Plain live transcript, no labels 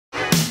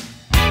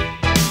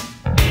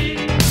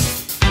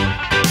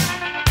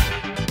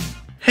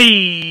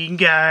Hey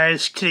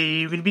guys,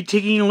 today we're going to be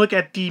taking a look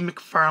at the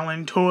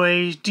McFarlane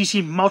Toys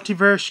DC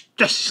Multiverse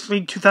Justice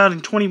League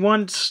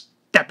 2021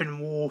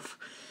 Steppenwolf.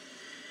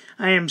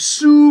 I am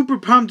super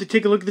pumped to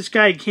take a look at this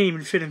guy. He can't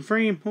even fit in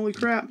frame. Holy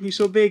crap, he's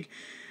so big.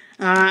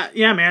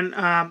 Yeah,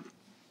 man.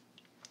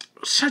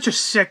 Such a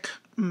sick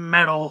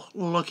metal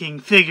looking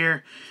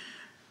figure.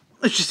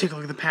 Let's just take a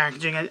look at the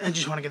packaging. I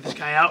just want to get this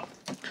guy out.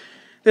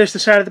 There's the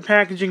side of the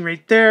packaging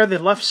right there, the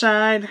left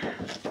side.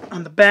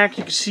 On the back,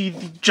 you can see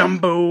the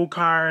jumbo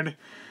card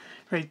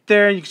right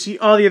there. You can see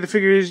all the other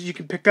figures you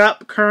can pick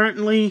up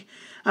currently.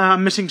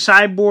 Missing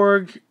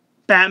Cyborg,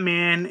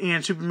 Batman,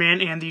 and Superman,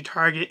 and the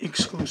Target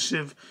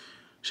exclusive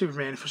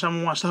Superman. If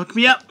someone wants to hook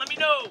me up, let me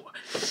know.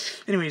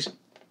 Anyways,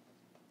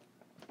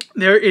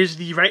 there is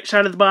the right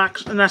side of the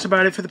box, and that's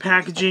about it for the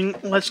packaging.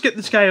 Let's get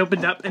this guy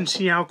opened up and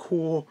see how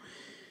cool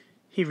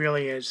he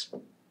really is.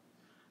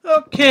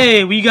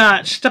 Okay, we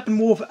got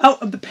Steppenwolf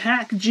out of the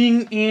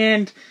packaging,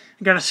 and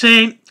I gotta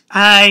say,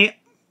 I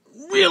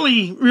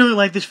really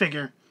like this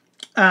figure.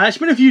 It's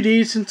been a few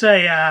days since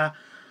I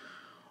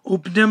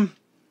opened him.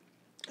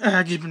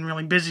 I've just been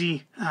really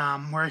busy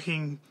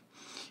working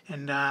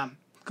and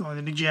going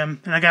to the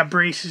gym, and I got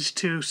braces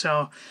too,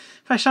 so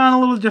if I sound a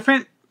little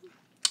different,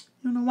 you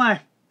don't know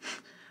why.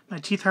 My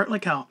teeth hurt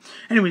like hell.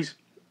 Anyways,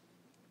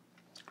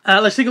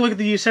 let's take a look at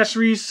the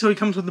accessories. So he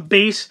comes with the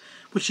base,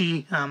 which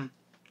he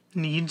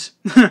needs.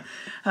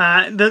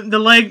 The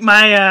leg,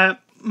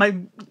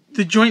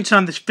 the joints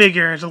on this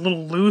figure is a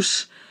little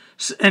loose,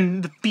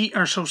 and the feet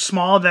are so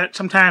small that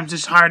sometimes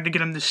it's hard to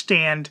get him to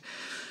stand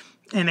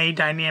in a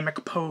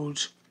dynamic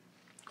pose,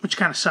 which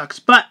kind of sucks.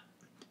 But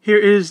here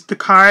is the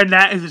card.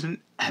 That is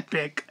an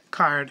epic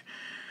card.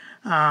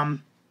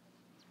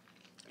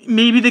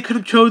 Maybe they could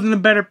have chosen a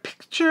better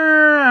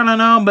picture. I don't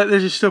know, but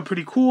this is still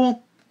pretty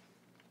cool.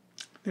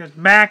 There's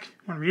the back.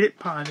 Want to read it?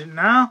 Pause it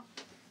now.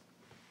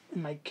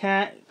 And my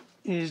cat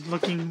is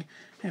looking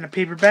in a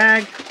paper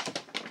bag.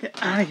 Get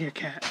out of here,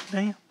 cat.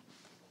 Damn.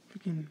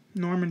 Freaking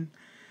Norman.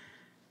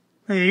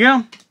 There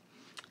you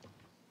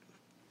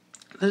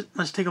go.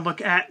 Let's take a look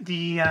at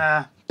the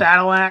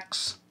battle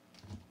axe.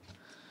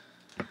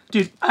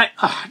 Dude,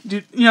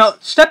 you know,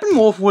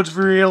 Steppenwolf was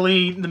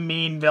really the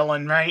main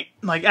villain, right?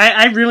 Like,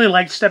 I really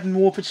liked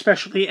Steppenwolf,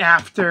 especially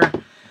after,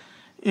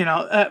 you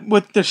know,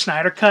 with the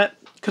Snyder cut.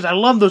 Because I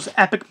love those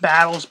epic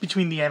battles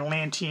between the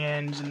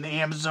Atlanteans and the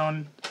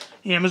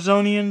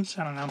Amazonians,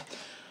 I don't know.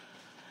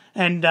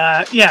 And,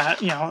 yeah,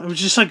 you know, it was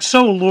just, like,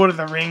 so Lord of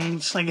the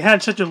Rings. Like, it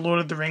had such a Lord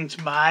of the Rings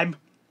vibe.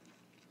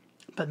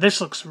 But this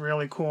looks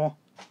really cool.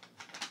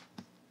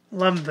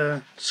 Love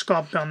the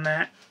sculpt on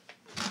that.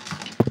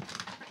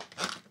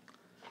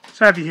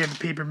 Sorry if you hear the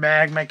paper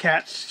bag. My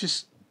cat's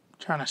just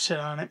trying to sit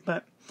on it,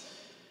 but,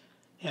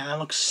 yeah, that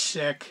looks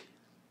sick.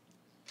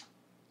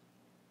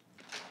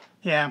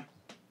 Yeah.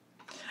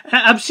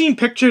 I've seen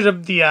pictures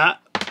of the,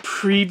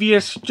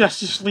 previous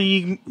Justice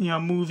League, you know,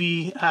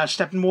 movie,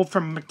 Steppenwolf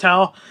from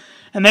Mattel,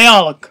 and they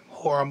all look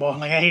horrible.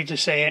 Like, I hate to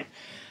say it,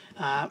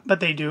 but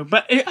they do.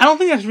 But I don't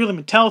think that's really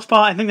Mattel's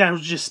fault. I think that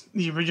was just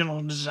the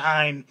original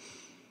design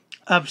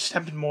of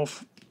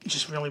Steppenwolf.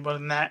 Just really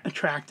wasn't that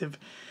attractive.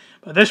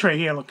 But this right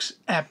here looks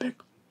epic.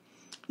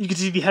 You can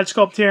see the head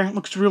sculpt here. It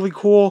looks really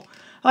cool.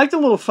 I like the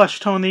little flesh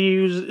tone they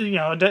use. You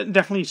know, it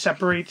definitely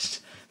separates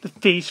the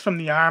face from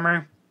the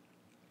armor.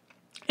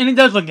 And it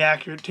does look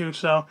accurate too,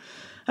 so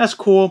that's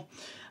cool.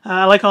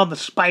 I like all the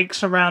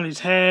spikes around his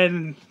head,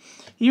 and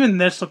even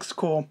this looks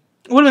cool.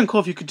 It would have been cool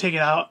if you could take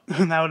it out. That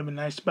would have been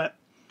nice, but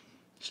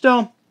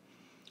still,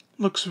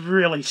 looks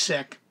really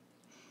sick.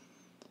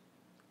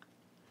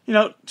 You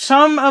know,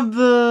 some of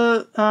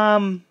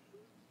the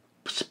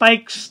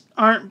spikes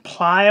aren't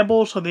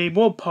pliable, so they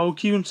will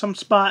poke you in some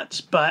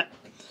spots, but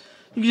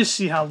you can just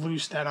see how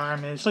loose that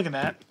arm is. Look at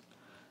that.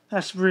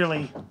 That's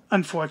really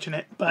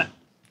unfortunate, but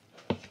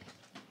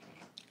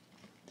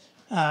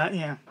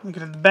yeah,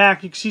 looking at the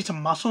back, you can see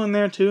some muscle in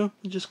there too,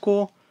 which is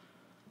cool.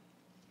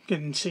 You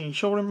can see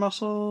shoulder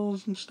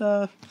muscles and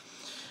stuff.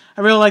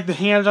 I really like the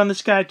hands on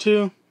this guy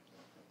too.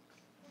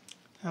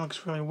 That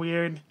looks really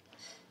weird.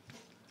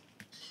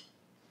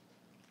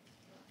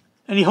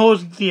 And he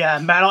holds the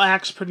battle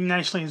axe pretty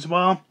nicely as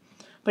well.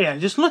 But yeah,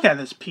 just look at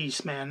this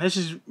piece, man. This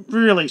is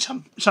really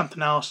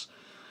something else.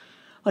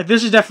 Like,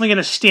 this is definitely going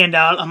to stand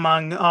out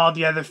among all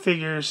the other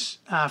figures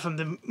from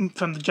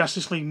the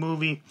Justice League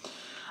movie.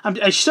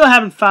 I still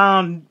haven't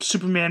found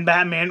Superman,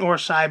 Batman, or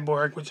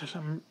Cyborg, which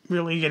I'm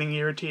really getting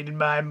irritated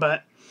by,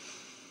 but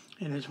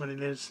it is what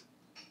it is.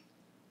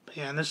 But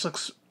yeah, this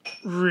looks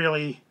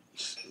really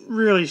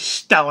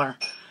stellar.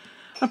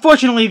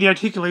 Unfortunately, the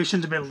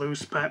articulation's a bit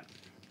loose, but,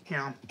 you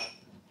know,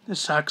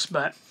 this sucks,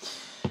 but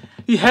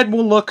the head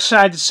will look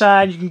side to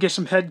side. You can get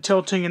some head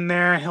tilting in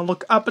there. He'll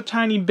look up a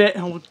tiny bit.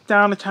 He'll look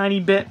down a tiny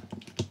bit.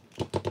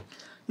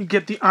 You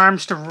get the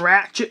arms to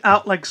ratchet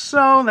out like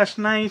so. That's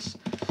nice.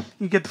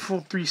 You get the full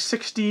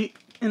 360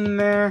 in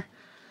there.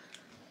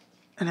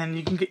 And then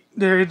you can get,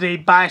 there's a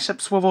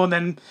bicep swivel. And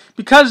then,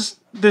 because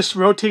this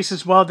rotates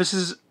as well, this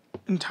is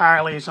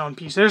entirely its own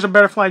piece. There's a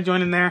butterfly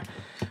joint in there.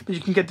 but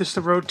you can get this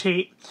to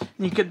rotate, and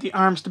you get the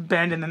arms to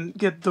bend, and then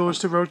get those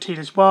to rotate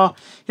as well.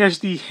 He has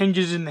the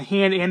hinges in the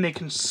hand, and they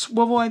can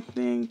swivel, I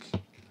think.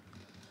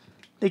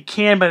 They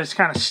can, but it's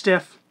kind of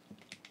stiff.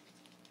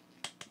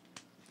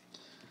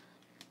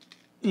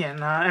 Yeah,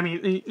 no, I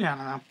mean, yeah, I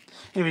don't know.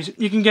 Anyways,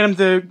 you can get them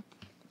to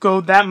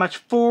go that much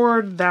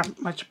forward, that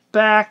much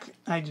back.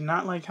 I do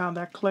not like how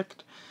that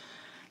clicked.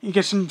 You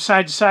get some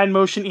side-to-side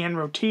motion and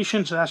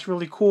rotation, so that's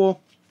really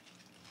cool.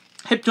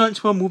 Hip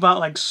joints will move out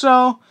like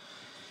so.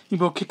 He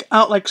will kick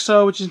out like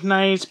so, which is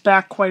nice.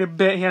 Back quite a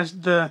bit. He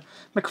has the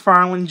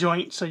McFarlane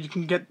joint, so you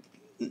can get...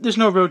 There's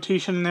no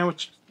rotation in there,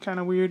 which is kind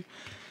of weird.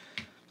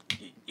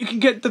 You can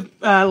get the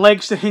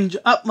legs to hinge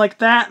up like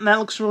that, and that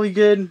looks really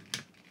good.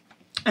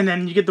 And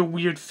then you get the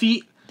weird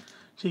feet.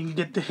 So you can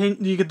get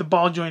the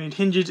ball jointed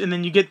hinges, and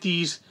then you get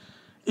these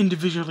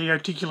individually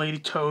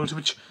articulated toes,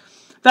 which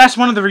that's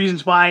one of the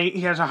reasons why he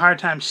has a hard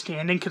time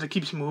standing, because it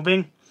keeps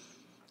moving.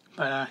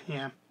 But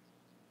yeah,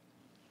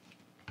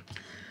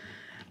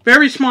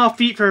 very small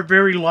feet for a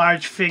very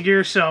large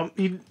figure, so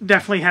he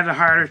definitely had a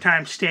harder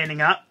time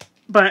standing up.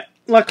 But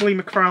luckily,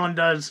 McFarlane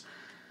does,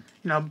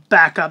 you know,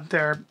 back up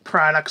their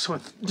products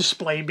with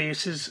display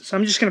bases. So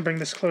I'm just gonna bring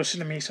this closer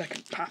to me so I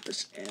can pop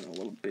this in a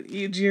little bit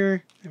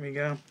easier. There we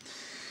go.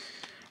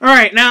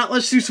 Alright, now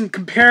let's do some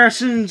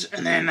comparisons,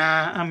 and then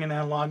I'm going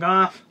to log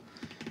off.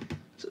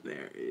 So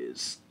there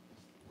is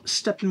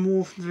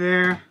Steppenwolf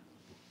there.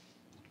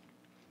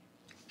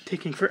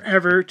 Taking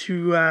forever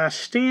to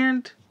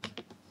stand.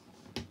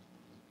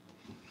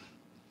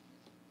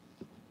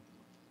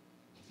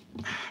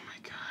 Oh my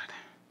god.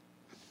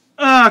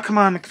 Oh, come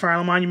on,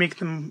 McFarlane. Why you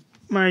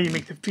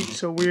make the feet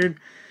so weird?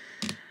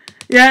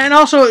 Yeah, and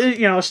also,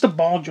 you know, it's the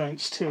ball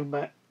joints too,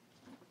 but...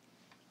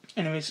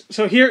 Anyways,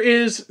 so here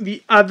is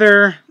the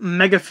other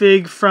Mega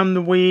Fig from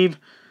the wave.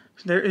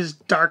 So there is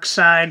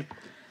Darkseid.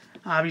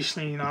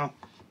 Obviously, you know,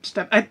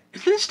 isn't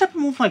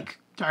Steppenwolf like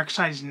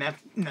Darkseid's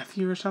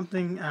nephew or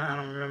something? I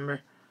don't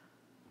remember.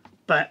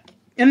 But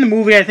in the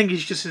movie, I think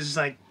he's just his,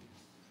 like,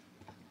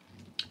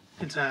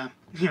 it's a,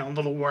 you know,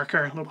 little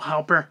worker, little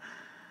helper.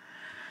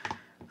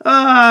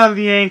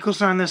 The ankles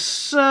on this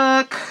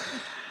suck.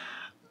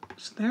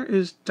 So there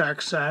is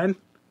Darkseid.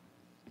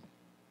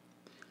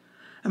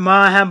 And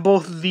while I have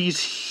both of these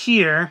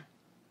here,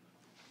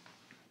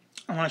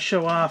 I want to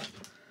show off.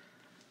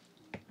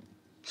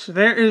 So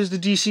there is the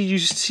DC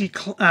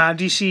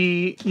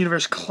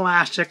Universe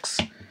Classics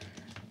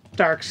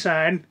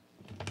Darkseid.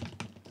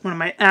 One of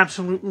my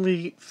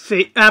absolute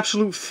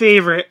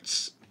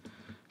favorites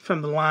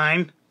from the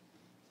line.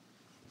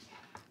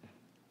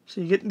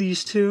 So you get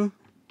these two.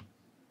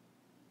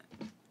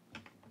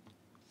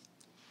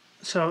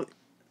 So,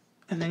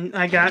 and then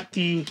I got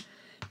the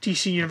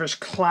DC Universe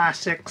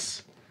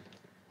Classics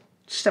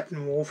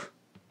Steppenwolf.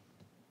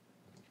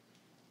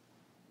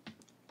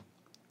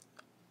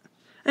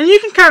 And you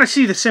can kind of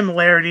see the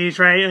similarities,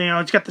 right? You know,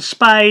 it's got the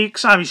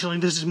spikes. Obviously,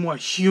 this is more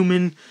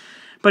human,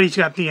 but he's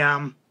got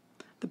the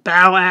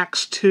battle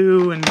axe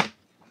too, and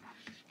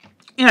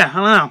yeah,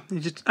 I don't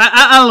know.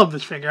 I love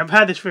this figure. I've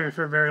had this figure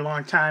for a very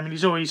long time, and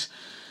he's always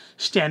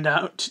stood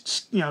out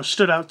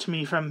to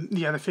me from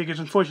the other figures.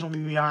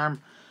 Unfortunately, the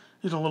arm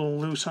is a little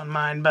loose on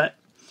mine, but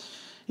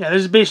yeah,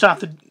 this is based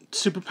off the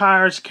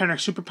Kenner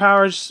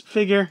Superpowers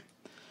figure.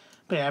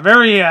 But yeah,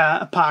 very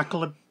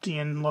apocalyptic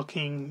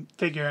looking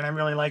figure, and I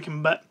really like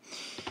him. But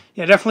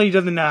yeah, definitely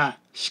doesn't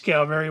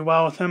scale very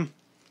well with him.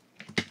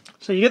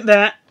 So you get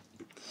that.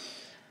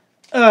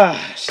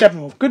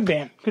 Steppenwolf, good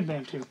band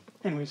too.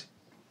 Anyways,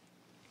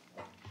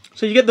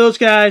 so you get those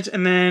guys,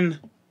 and then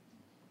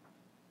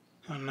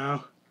oh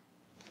no,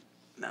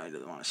 now he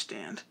doesn't want to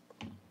stand.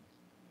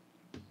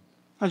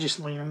 I'll just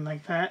leave him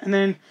like that, and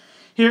then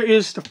here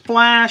is the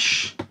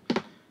Flash,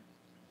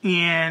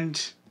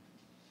 and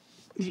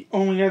the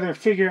only other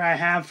figure I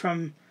have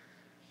from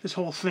this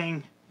whole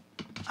thing,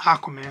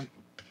 Aquaman.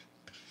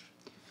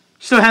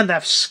 Still had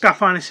that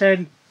scuff on his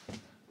head.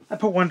 I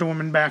put Wonder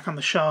Woman back on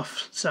the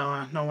shelf,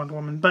 so no Wonder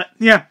Woman. But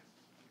yeah,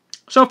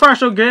 so far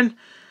so good.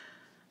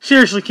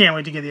 Seriously can't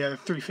wait to get the other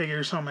three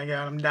figures. Oh my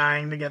god, I'm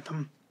dying to get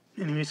them.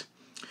 Anyways,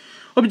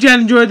 hope you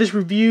guys enjoyed this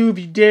review. If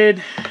you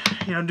did,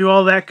 you know, do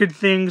all that good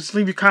things.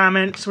 Leave your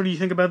comments. What do you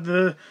think about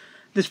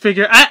this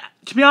figure?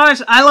 To be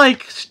honest, I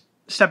like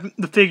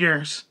the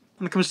figures.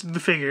 When it comes to the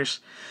figures,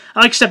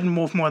 I like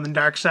Steppenwolf more than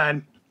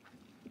Darkseid.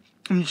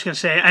 I'm just gonna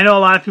say. I know a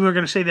lot of people are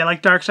gonna say they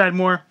like Darkseid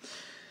more.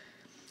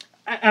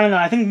 I don't know.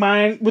 I think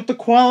mine, with the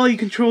quality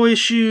control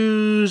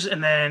issues,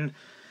 and then,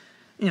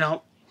 you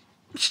know,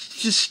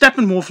 just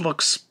Steppenwolf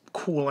looks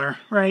cooler,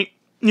 right?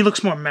 He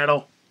looks more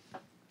metal.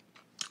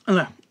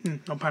 No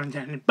pun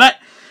intended. But,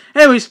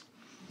 anyways,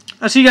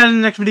 I'll see you guys in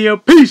the next video.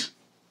 Peace!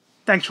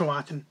 Thanks for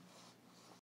watching.